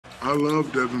I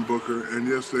love Devin Booker, and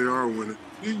yes, they are winning.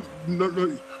 You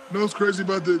know what's crazy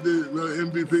about the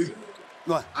MVP?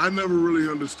 What? I never really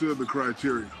understood the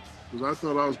criteria because I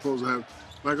thought I was supposed to have.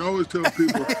 Like I always tell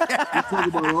people, you talk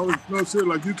about all this. No, seriously,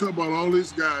 like you talk about all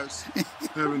these guys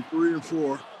having 3 and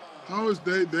 4. How is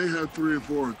they have 3 and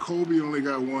 4, and Kobe only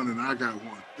got 1, and I got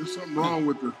 1? There's something wrong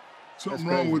with the So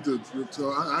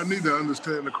I need to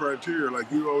understand the criteria.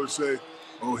 Like you always say,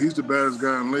 oh, he's the baddest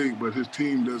guy in the league, but his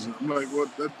team doesn't. I'm like,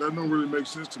 what? That don't really make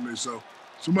sense to me. So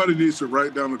somebody needs to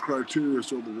write down the criteria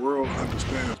so the world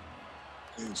understands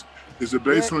things. Is it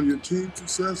based on your team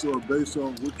success or based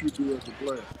on what you do as a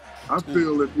player? I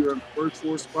feel if you're in the first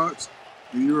 4 spots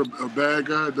and you're a bad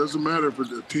guy, it doesn't matter if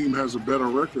the team has a better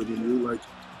record than you. Like,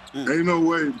 ain't no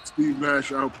way Steve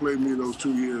Nash outplayed me those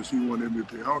 2 years he won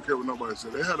MVP. I don't care what nobody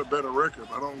said. They had a better record.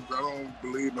 I don't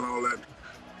believe in all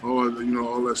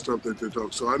that stuff that they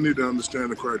talk. So I need to understand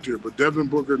the criteria. But Devin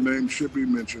Booker name should be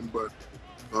mentioned. But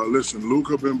listen,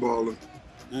 Luka been balling.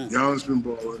 Giannis been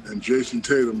balling, and Jason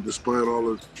Tatum, despite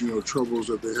all the troubles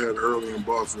that they had early in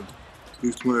Boston,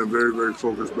 he's playing very, very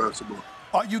focused basketball.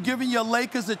 Are you giving your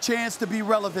Lakers a chance to be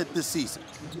relevant this season?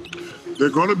 They're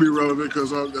going to be relevant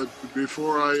because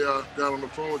before I got on the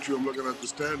phone with you, I'm looking at the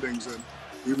standings, and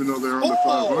even though they're under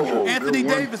 500, Anthony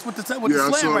Davis with the slam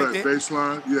I saw right that there.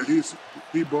 Baseline. Yeah, he's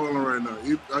balling right now.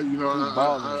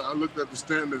 I looked at the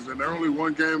standings, and they're only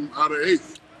 1 game out of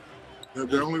 8th.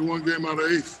 They're only 1 game out of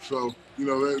 8th, so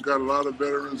they've got a lot of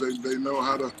veterans. They know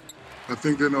how to. I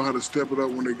think they know how to step it up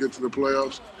when they get to the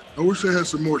playoffs. I wish they had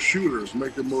some more shooters,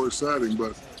 make it more exciting.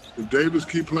 But if Davis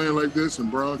keep playing like this and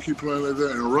Brown keep playing like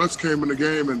that, and Russ came in the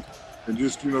game and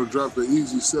just dropped the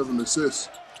easy 7 assists,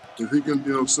 if he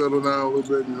can settle down a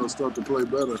little bit and start to play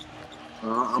better,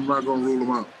 I'm not going to rule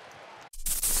him out.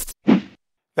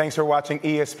 Thanks for watching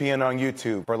ESPN on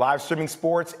YouTube. For live streaming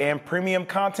sports and premium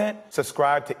content,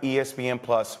 subscribe to ESPN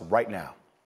Plus right now.